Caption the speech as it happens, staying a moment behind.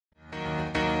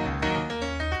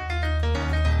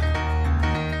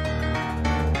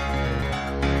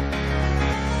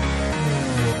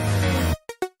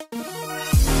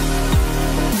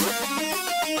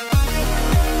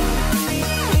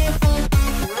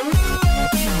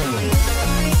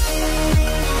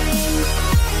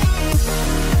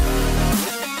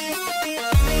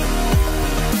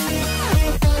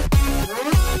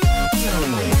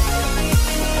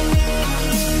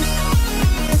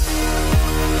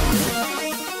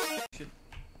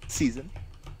season.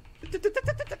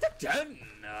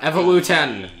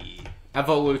 Evoluten.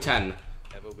 Evoluten.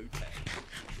 Evoluten.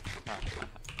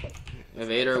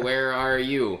 Evader, where are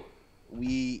you?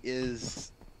 We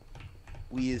is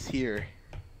here.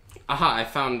 Aha, I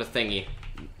found a thingy.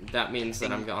 That means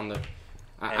that I'm on the...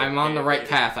 I'm on the right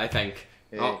path, I think.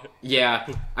 Hey. Oh, yeah.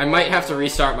 I might have to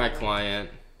restart my client.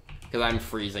 Because I'm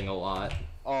freezing a lot.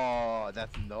 Oh,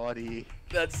 that's naughty.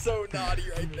 That's so naughty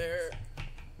right there.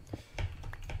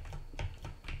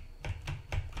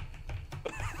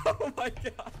 Oh my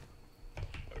god.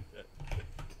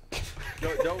 Okay.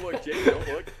 Don't look, Jake. Don't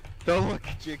look. Don't look,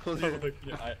 Jake. Close your Don't look.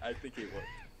 Yeah, I think he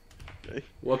would. Okay.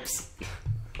 Whoops.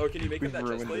 Oh, can you make We've up that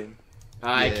chest ruined plate? him.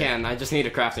 I Yeah. can. I just need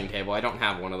a crafting table. I don't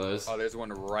have one of those. Oh, there's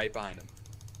one right behind him.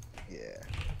 Yeah.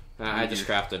 I just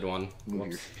crafted one. Move your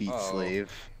Whoops. feet, Oh.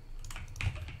 slave.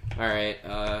 Alright,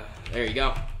 there you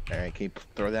go. Alright, can you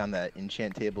throw down that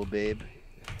enchant table, babe?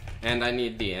 And I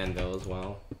need the anvil as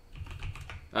well.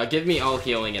 Give me all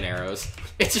healing and arrows.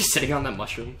 It's just sitting on that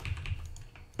mushroom.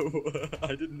 I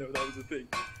didn't know that was a thing.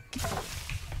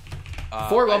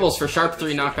 4 levels for sharp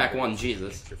 3 knockback 1,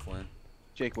 Jesus. Mr. Flynn.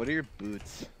 Jake, what are your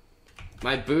boots?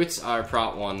 My boots are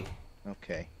prot 1.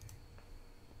 Okay.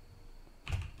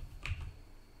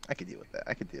 I could deal with that.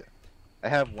 I could do it. I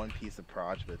have one piece of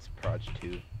proj, but it's proj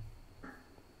 2.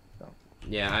 So,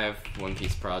 Yeah, I have 1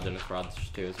 piece proj and a proj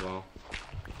 2 as well.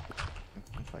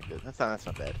 that's not good. That's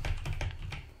not bad.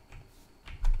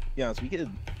 Yeah, so we could...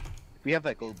 If we have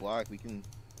that gold block, we can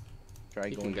try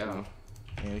You going can go. down.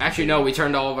 Yeah, we can Actually, go- no, we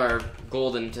turned all of our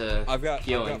gold into I've got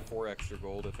healing. 4 extra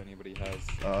gold if anybody has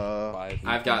 5.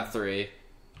 I've got 3.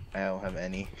 I don't have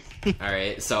any.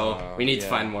 Alright, so we need to yeah.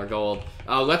 find more gold.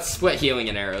 Let's split healing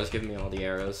and arrows. Give me all the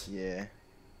arrows. Yeah.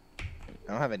 I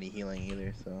don't have any healing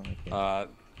either, so I can't.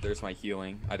 There's my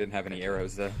healing. I didn't have any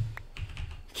arrows though.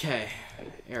 Okay,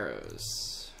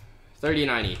 arrows.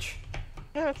 39 each.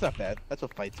 Yeah, that's not bad. That's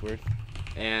what fight's worth.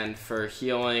 And for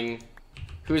healing,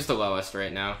 who's the lowest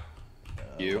right now?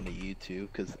 You. One of you two,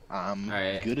 because I'm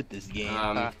Alright. good at this game.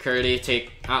 Curdy,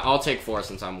 take. I'll take 4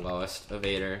 since I'm lowest.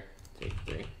 Evader, take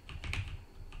 3.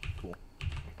 Cool.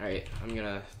 Alright, I'm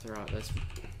gonna throw out this.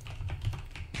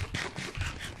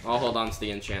 I'll hold on to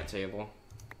the enchant table.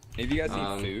 Maybe you guys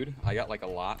need food? I got like a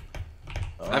lot.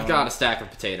 I've got a stack of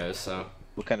potatoes, so.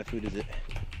 What kind of food is it?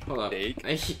 Hold up.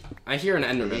 Steak? I hear an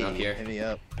Enderman up here. Hit me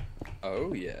up.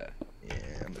 Oh yeah. Yeah,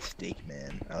 I'm a steak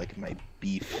man. I like my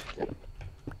beef.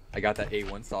 I got that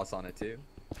A1 sauce on it too.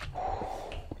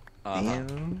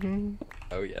 Damn.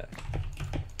 Oh yeah.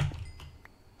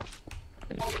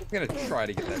 I'm gonna try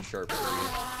to get that sharp 3.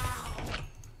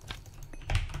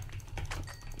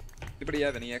 Anybody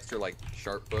have any extra like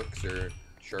sharp books or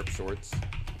sharp swords?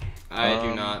 I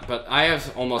do not, but I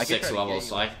have almost I can 6 try to levels, get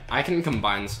so I can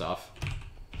combine stuff.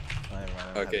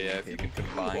 Okay, yeah, if you can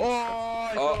combine. Oh,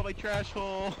 I Oh. fell in my trash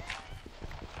hole.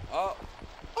 Oh,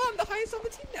 I'm the highest on the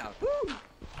team now. Woo!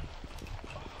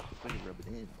 Why you rub it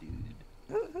in, dude?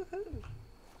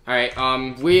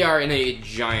 Alright, we are in a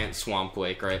giant swamp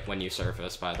lake right when you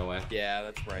surface, by the way. Yeah,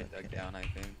 that's right dug down, I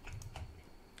think.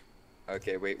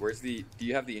 Okay, wait, where's the... Do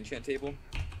you have the enchant table?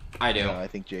 I do. No, I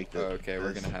think Jake does. Okay,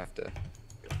 we're gonna have to...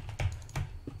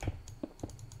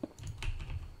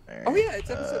 Alright, Oh yeah, it's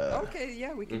episode... Okay,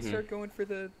 yeah, we can start going for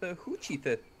the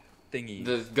hoochie thingy.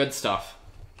 The good stuff.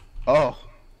 Oh,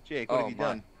 Jake, what Oh, have you my.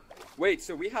 done? Wait,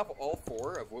 so we have all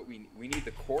 4 of what we need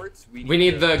the quartz, We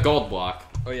need the gold block.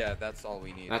 Oh yeah, that's all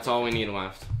we need. That's all we need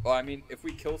left. Well, I mean, if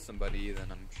we kill somebody, then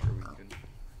I'm sure we can...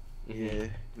 Yeah,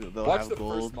 they'll Watch have the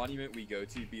gold. first monument we go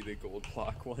to be the gold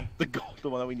block one. The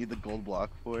one that we need the gold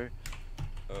block for.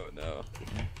 Oh no.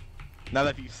 Now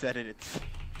that you said it, it's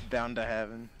bound to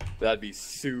happen. That'd be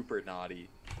super naughty.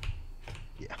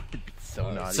 Yeah, it'd be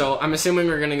so naughty. So I'm assuming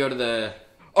we're gonna go to the.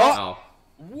 Oh! Oh.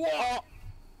 What?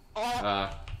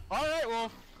 Alright,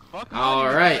 well, fuck All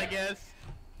off, right. I guess.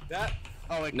 That...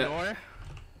 Oh, ignore?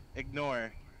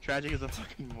 Ignore. Tragic is a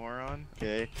fucking moron.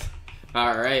 Okay.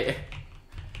 All right.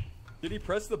 Did he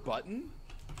press the button?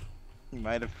 He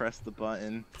might have pressed the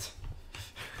button.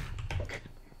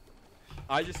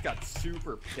 I just got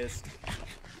super pissed.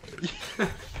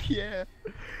 Yeah.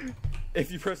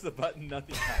 If you press the button,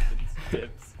 nothing happens.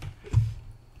 Dibs.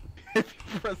 If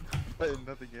you press the button,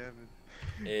 nothing happens.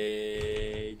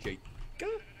 Hey, Jake.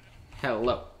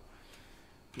 Hello.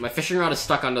 My fishing rod is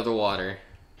stuck under the water.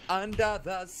 Under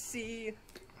the sea.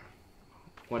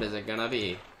 What is it gonna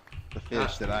be? The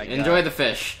fish that I got. Enjoy the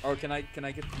fish. Oh, can I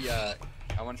get the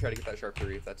I want to try to get that sharp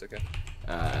 3 if that's okay.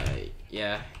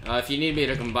 Yeah. If you need me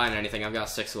to combine anything, I've got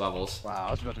 6 levels. Wow,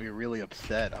 I was about to be really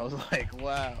upset. I was like,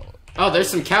 wow. Oh, there's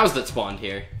some cows that spawned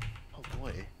here. Oh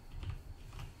boy.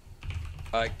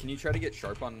 Can you try to get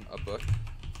sharp on a book?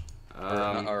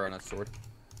 Um, Or on a sword?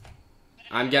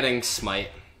 I'm getting smite,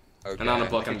 Okay. and on a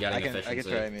book I'm I getting can efficiency.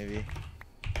 try maybe.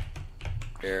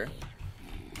 Here.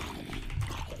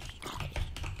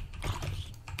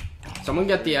 Someone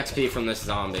get the XP from this Did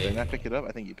zombie. I not pick it up?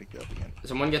 I think you picked it up again.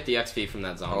 Someone get the XP from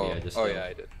that zombie. I just oh killed. yeah,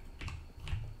 I did.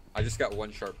 I just got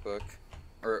one sharp book,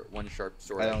 or one sharp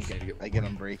sword. I don't just need get. to get I one get more.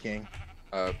 them breaking.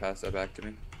 Pass that back to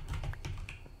me.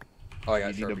 Oh, I got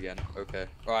You need sharp to- again. Okay.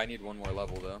 Oh, I need one more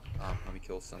level though. Let me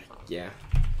kill some. Yeah.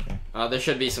 There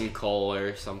should be some coal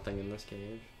or something in this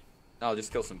cave. I'll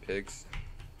just kill some pigs.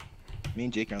 Me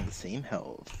and Jake are on the same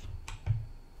health.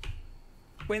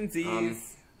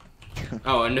 Twinsies.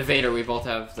 Oh, and Evader, we both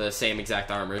have the same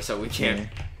exact armor, so we can't.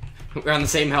 We're on the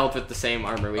same health with the same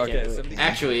armor. We Okay, can't. somebody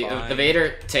Actually, combine-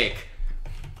 Evader, take.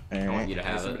 I want Alright. you to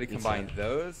have Somebody it. combine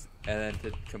those, and then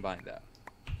to combine that.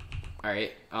 All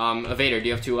right. Evader, do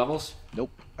you have 2 levels?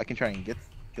 Nope. I can try and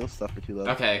kill stuff for 2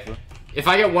 levels. Okay. If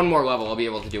I get 1 more level, I'll be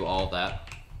able to do all of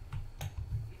that.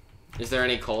 Is there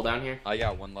any coal down here? I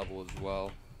got 1 level as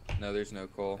well. No, there's no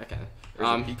coal. Okay. There's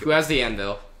a peak Who has the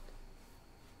anvil?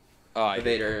 Oh, I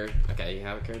did. Evader. Okay, you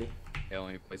have it, Curdy. Yeah,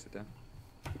 let me place it down.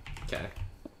 Okay.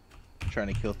 I'm trying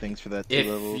to kill things for that 2 If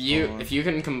levels. you Hold on. if you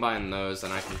can combine those,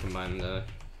 then I can combine the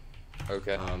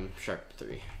Okay. sharp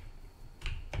 3.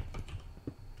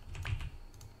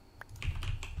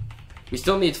 We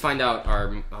still need to find out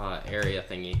our area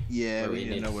thingy. Yeah, where we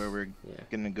need to know where we're Yeah.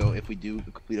 gonna go if we do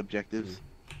complete objectives.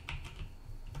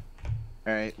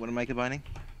 Alright, what am I combining?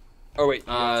 Oh wait,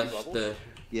 you have 2 levels? The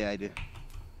Yeah, I do.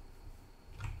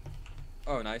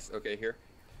 Oh, nice. Okay, here.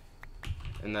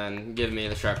 and then give me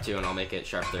the sharp 2, and I'll make it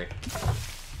sharp 3.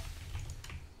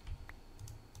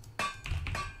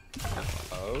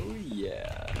 Oh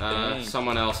yeah. Dang.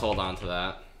 Someone else hold on to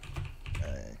that.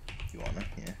 You wanna?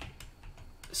 Yeah.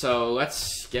 So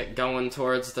let's get going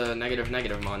towards the negative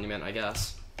monument, I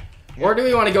guess. Or do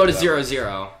we want to go to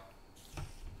 0-0?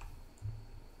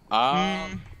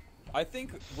 I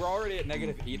think we're already at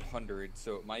negative 800,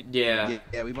 so it might. Yeah.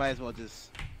 Yeah, we might as well just.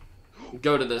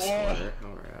 Go to this corner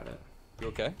while we're at it. You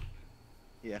okay?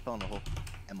 Yeah, I fell in the hole.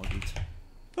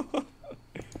 MLG.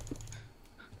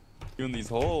 Doing these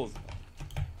holes.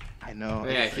 I know.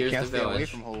 Yeah, I here's can't the stay away village.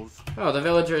 from holes. Oh, the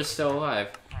villager is still alive.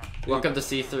 Welcome to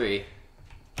C3.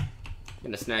 I'm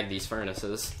gonna snag these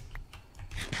furnaces.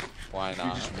 Why You're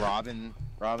not? just robbing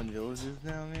villages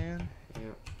now, man.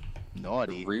 Yeah.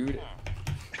 Naughty. Rude.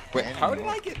 Wait, how did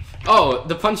I get? Oh,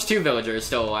 the Punch 2 villager is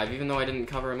still alive, even though I didn't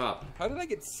cover him up. How did I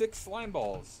get 6 slime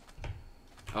balls?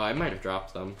 Oh, I might have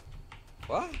dropped them.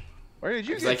 What? Where did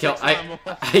you 'Cause get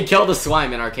I killed a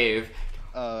slime in our cave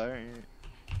alright.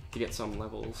 to get some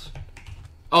levels.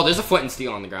 Oh, there's a flint and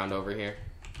steel on the ground over here.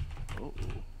 Oh.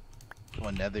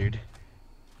 One nethered.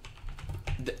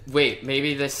 Wait,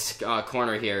 maybe this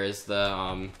corner here is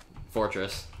the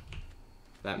fortress.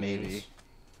 That means. Maybe.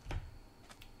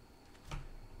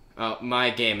 My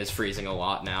game is freezing a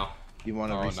lot now. You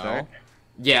want to Oh, restart? no.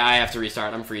 Yeah, I have to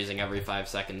restart. I'm freezing every 5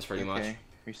 seconds pretty much. Okay,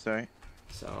 restart.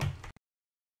 So.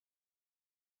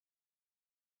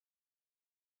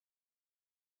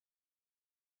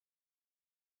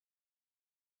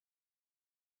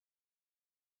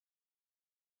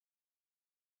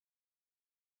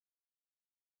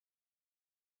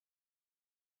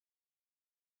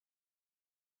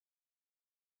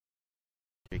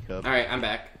 Wake up. Alright, I'm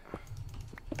back.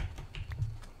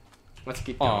 Let's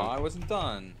keep Oh, going. I wasn't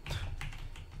done.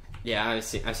 Yeah, I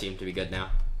seem to be good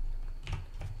now.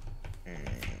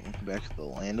 Welcome back to the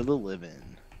land of the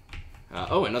living.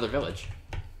 Oh, another village.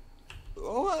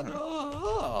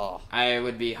 Oh. I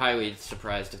would be highly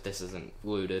surprised if this isn't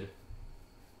looted.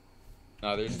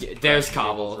 No, There's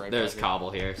cobble. right There's back cobble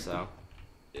here, so.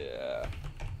 here. Yeah.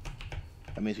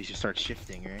 That means we should start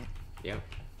shifting, right? Yep.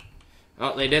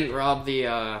 Oh, they didn't rob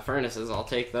the furnaces. I'll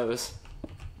take those. Oh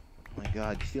my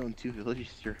god, you're stealing 2 villages.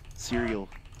 You're serial.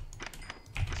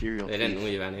 Serial. They didn't thief,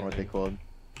 leave or what they anything. called.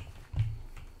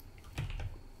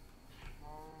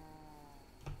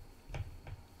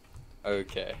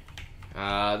 Okay.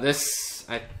 This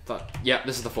I thought. Yep,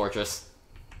 this is the fortress.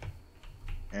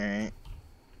 Alright.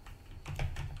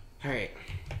 All right.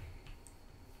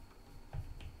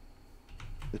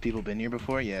 Have people been here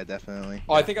before? Yeah, definitely.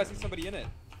 Oh, I think I see somebody in it.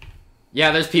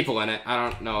 Yeah, there's people in it. I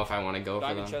don't know if I want to go for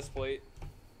Diamond them. chest plate.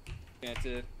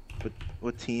 Enchanted.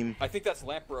 What team? I think that's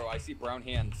Lampro. I see brown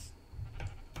hands.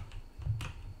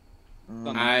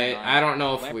 I don't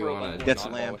know if we Lampro, want Lampro, to. That's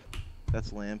not lamp. always.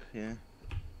 That's lamp. Yeah.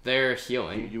 They're You,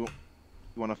 healing. you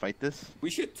want to fight this? We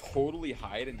should totally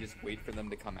hide and just wait for them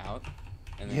to come out.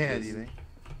 And then Yeah. just- Do you think?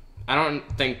 I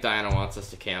don't think Diana wants us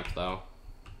to camp though.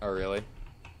 Oh, really?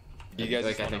 Do you guys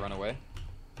Like, just want to run away?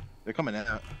 They're coming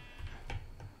out.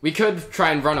 We could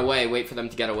try and run away, wait for them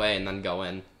to get away, and then go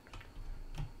in.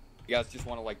 You guys just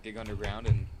want to like dig underground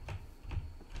and.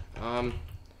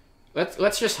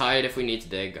 Let's just hide. If we need to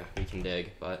dig, we can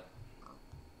dig. But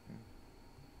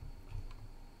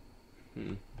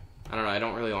I don't know. I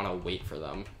don't really want to wait for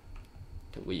them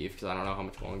to leave because I don't know how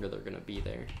much longer they're gonna be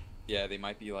there. Yeah, they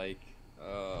might be like.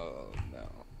 Oh no.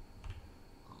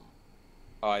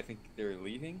 Oh, I think they're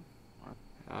leaving.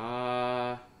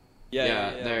 Yeah,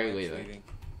 they're leaving.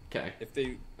 Okay. If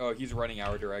they, oh, he's running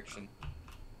our direction.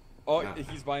 Oh,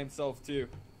 he's by himself too.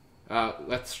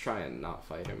 Let's try and not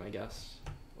fight him, I guess.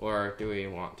 Or do we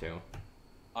want to?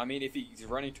 I mean, if he's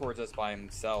running towards us by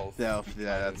himself. Yeah,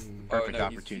 that's perfect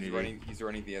opportunity. He's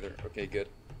running the other. Okay, good.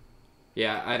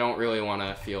 Yeah, I don't really want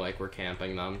to feel like we're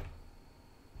camping them.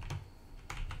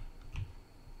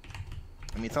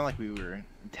 I mean, it's not like we were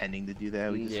intending to do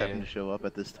that. We just happened to show up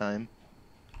at this time.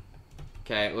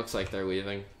 Okay, it looks like they're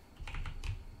leaving.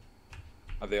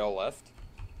 Have they all left?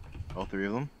 All three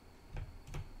of them?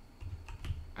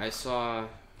 I saw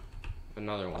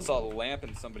another one. I saw the lamp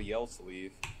and somebody else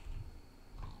leave.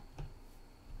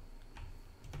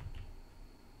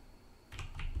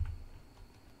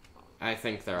 I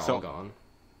think they're all gone.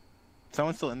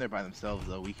 Someone's still in there by themselves,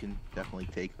 though. We can definitely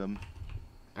take them.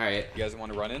 Alright. You guys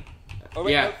want to run in? Oh,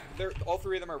 wait, yeah. No, they're, all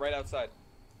three of them are right outside.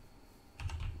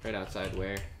 Right outside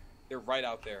where? They're right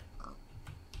out there.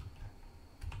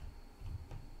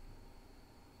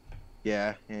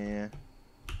 Yeah.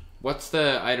 What's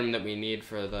the item that we need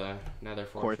for the Nether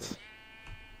Fortress?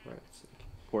 Quartz.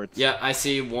 Quartz. Yeah, I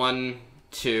see 1,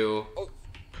 2.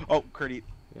 Oh, Curdy.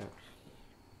 Yeah.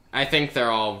 I think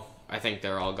they're all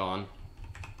gone.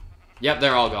 Yep,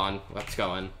 they're all gone. Let's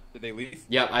go in. Did they leave?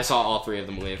 Yep, I saw all three of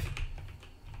them leave.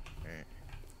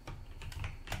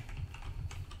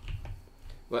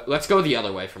 Let's go the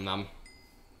other way from them.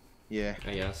 Yeah.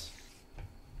 I guess.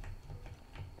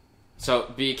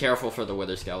 So, be careful for the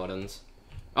wither skeletons.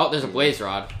 Oh, there's a blaze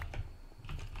rod.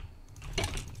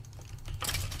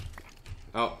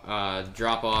 Oh,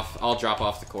 drop off. I'll drop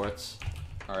off the quartz.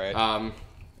 Alright.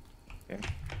 Okay.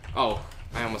 Oh,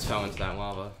 I almost fell into that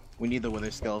lava. We need the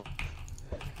wither skull.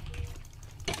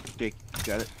 Jake,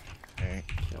 got it? Alright.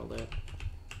 Killed it.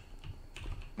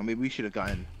 Well, maybe we should have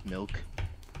gotten milk.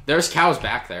 There's cows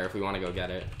back there if we want to go get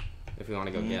it. If we want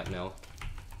to go get milk.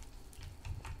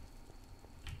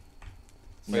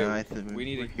 Wait, no, we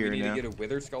need to get a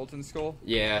wither skeleton skull?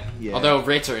 Yeah. Although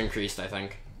rates are increased, I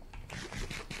think.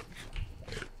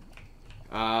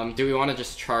 Do we want to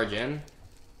just charge in?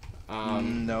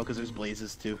 No, because there's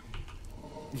blazes too.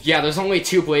 Yeah, there's only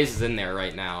 2 blazes in there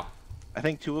right now. I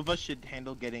think 2 of us should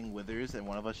handle getting withers, and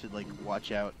one of us should like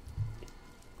watch out.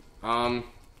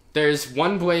 There's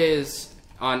 1 blaze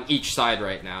on each side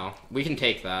right now. We can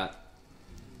take that.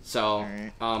 So,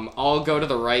 right. I'll go to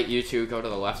the right. You 2 go to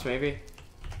the left, maybe.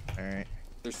 All right.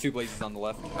 There's 2 blazes on the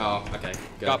left. Oh, okay.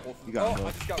 Good. Got both. You got I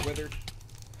both. just got withered.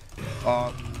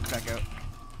 Back out.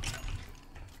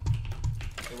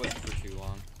 It wasn't for too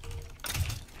long.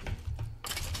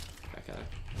 Okay.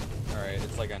 Alright,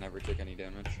 it's like I never took any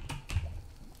damage.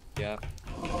 Yeah.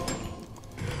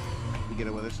 You get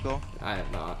a wither skull? I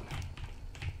have not.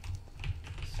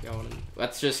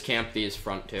 Let's just camp these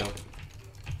front 2.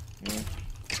 Yeah.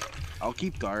 I'll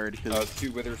keep guard. Cause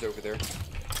 2 withers over there.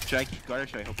 Should I keep guard or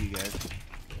should I help you guys?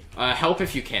 Help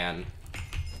if you can.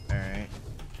 Alright.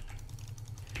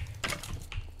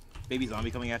 Baby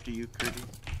zombie coming after you, Kirby.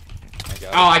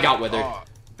 I got withered. Oh,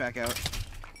 back out.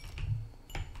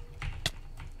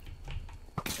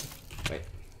 Wait.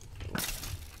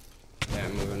 Yeah,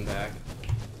 I'm moving back.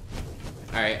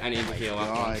 Alright, I need to heal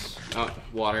up once. Oh,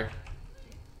 water.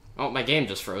 Oh, my game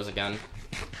just froze again.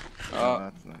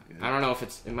 That's not good. I don't know if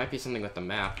it might be something with the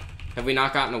map. Have we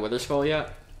not gotten a wither skull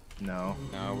yet? No.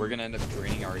 No, we're gonna end up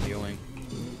draining our healing.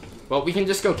 Well, we can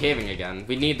just go caving again.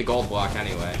 We need the gold block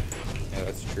anyway. Yeah,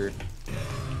 that's true.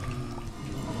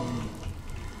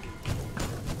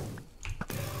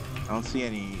 I don't see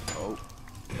any. Oh.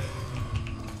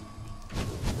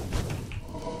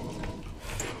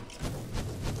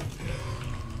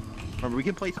 Remember, we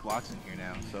can place blocks in here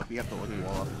now, so if we have to look the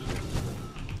wall up.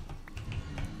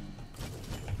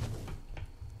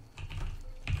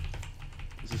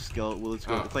 This is skill. Well, it's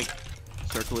like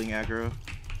circling aggro.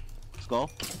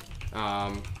 Skull?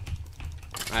 I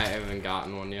haven't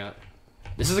gotten one yet.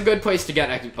 This is a good place to get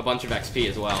a bunch of XP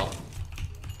as well.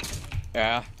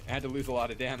 Yeah, I had to lose a lot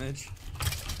of damage.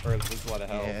 Or lose a lot of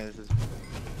health. Yeah, this is...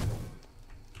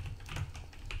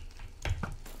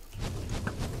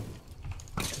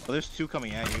 Oh, there's 2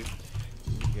 coming at you.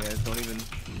 Yeah, don't even...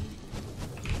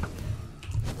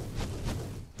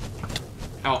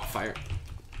 Oh, fire.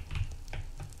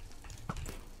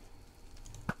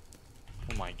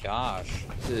 Oh my gosh.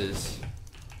 This is...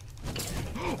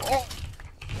 Oh!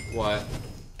 What?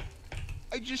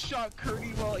 I just shot Curdy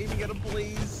while aiming at a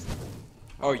blaze.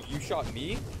 Oh, you shot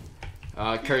me?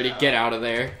 Curdy, Yeah. get out of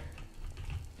there.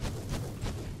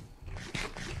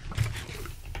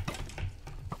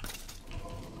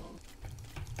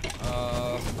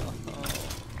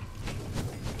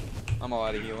 I'm all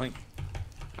out of healing.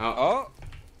 Oh.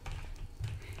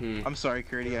 Oh! I'm sorry,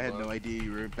 Curdy. I had no idea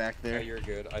you were back Yeah, there. you're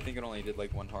good. I think it only did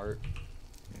like 1 heart.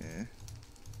 Yeah.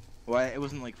 Why? It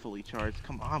wasn't like fully charged.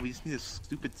 Come on, we just need a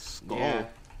stupid skull. Yeah.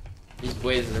 These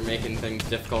blazes are making things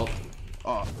difficult.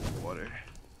 Oh, water.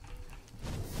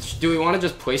 Do we want to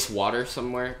just place water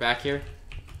somewhere back here?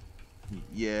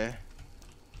 Yeah.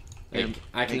 Like, Here,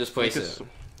 I can just place it.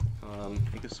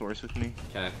 Make a source with me.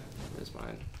 Okay, there's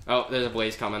mine. Oh, there's a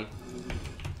blaze coming.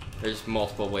 There's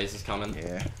multiple blazes coming.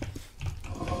 Yeah.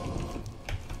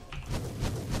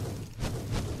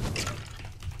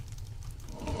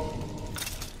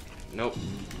 Nope.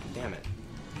 Damn it.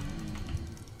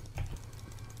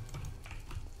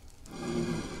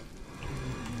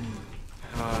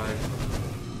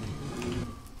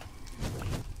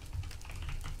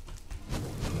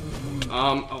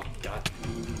 Oh god.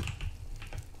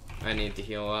 I need to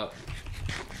heal up.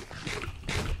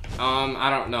 I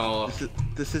don't know.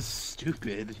 This is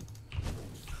stupid.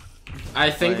 I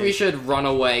think we Like- should run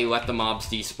away, let the mobs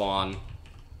despawn.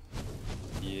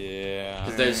 Yeah.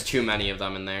 Because there's too many of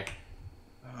them in there.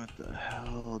 What the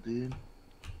hell, dude?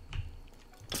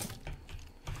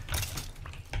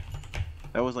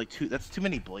 That was like that's too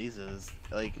many blazes.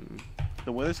 Like,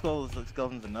 the wither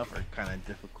skeletons enough are kind of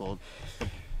difficult.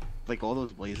 Like, all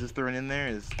those blazes thrown in there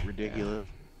is ridiculous.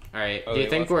 Alright, Oh, do you they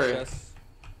think left we're... chests?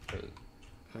 Or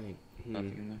Wait,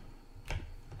 nothing in there.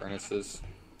 Furnaces.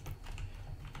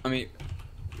 I mean...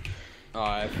 if we were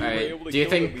Alright, able to do you kill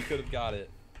think- it, we could have got it.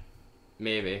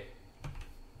 Maybe.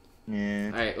 Yeah.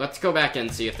 Alright, let's go back and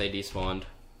see if they despawned.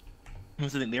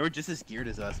 Here's the thing, they were just as geared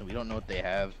as us, and we don't know what they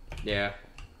have. Yeah.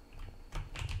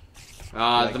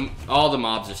 Like- All the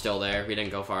mobs are still there. We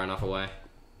didn't go far enough away.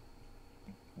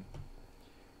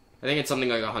 I think it's something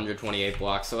like 128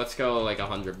 blocks, so let's go like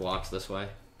 100 blocks this way.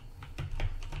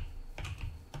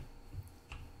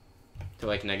 To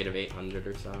like negative 800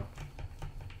 or so.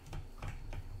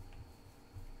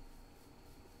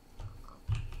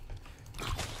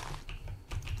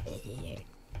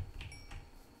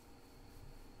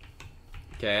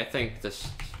 Okay,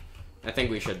 I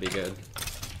think we should be good.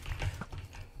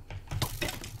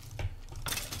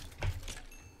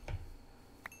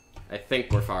 I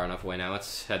think we're far enough away now.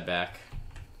 Let's head back.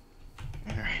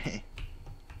 Alright.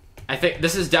 I think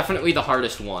this is definitely the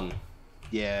hardest one.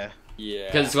 Yeah. Yeah.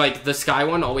 Because, like, the sky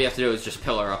one, all we have to do is just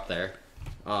pillar up there.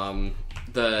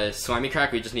 The slimy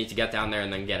crack, we just need to get down there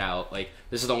and then get out. Like,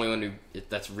 this is the only one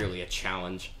that's really a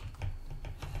challenge.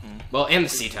 Well, and the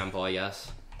sea temple, I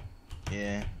guess.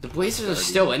 Yeah. The blazes are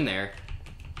still in there.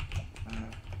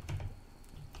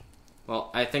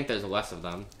 Well, I think there's less of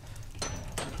them.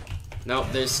 Nope,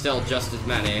 there's still just as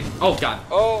many. Oh, God.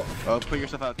 Oh! Oh, put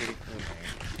yourself out, dude.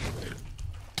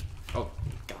 Oh,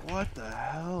 God. What the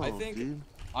hell, I think- dude?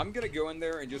 I'm gonna go in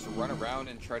there and just run around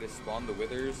and try to spawn the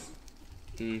withers.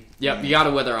 Yep, you got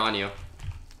a wither on you.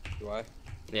 Do I?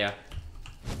 Yeah.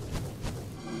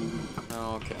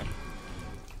 Oh, okay.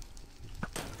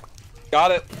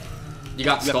 Got it! You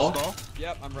got You skull? got a skull?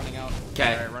 Yep, I'm running out.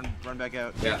 Okay. Alright, run back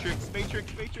out. Yeah.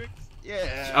 Matrix.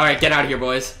 Yeah. Alright, get out of here,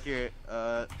 boys. Here,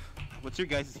 what's your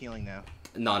guys' healing now?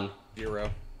 None. 0.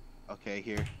 Okay,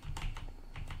 here.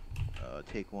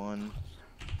 Take one.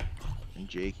 And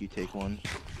Jake, you take one.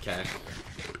 Okay.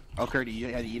 Oh, Curdy, you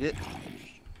had to eat it?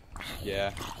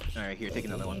 Yeah. Alright, here, take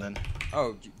another one then.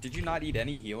 Oh, did you not eat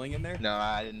any healing in there? No,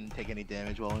 I didn't take any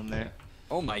damage while in there.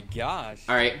 Oh my gosh.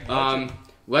 Alright,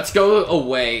 let's go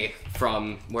away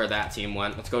from where that team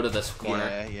went. Let's go to this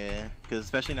corner. Yeah. Because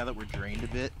especially now that we're drained a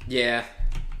bit. Yeah.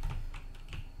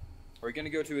 Are we gonna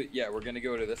go to it? Yeah, we're gonna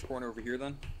go to this corner over here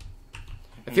then?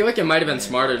 I feel like it might have been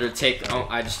smarter to take... Oh,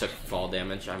 I just took fall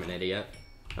damage. I'm an idiot.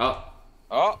 Oh.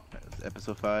 Oh! That was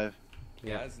episode 5.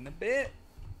 Yeah. Guys, in a bit.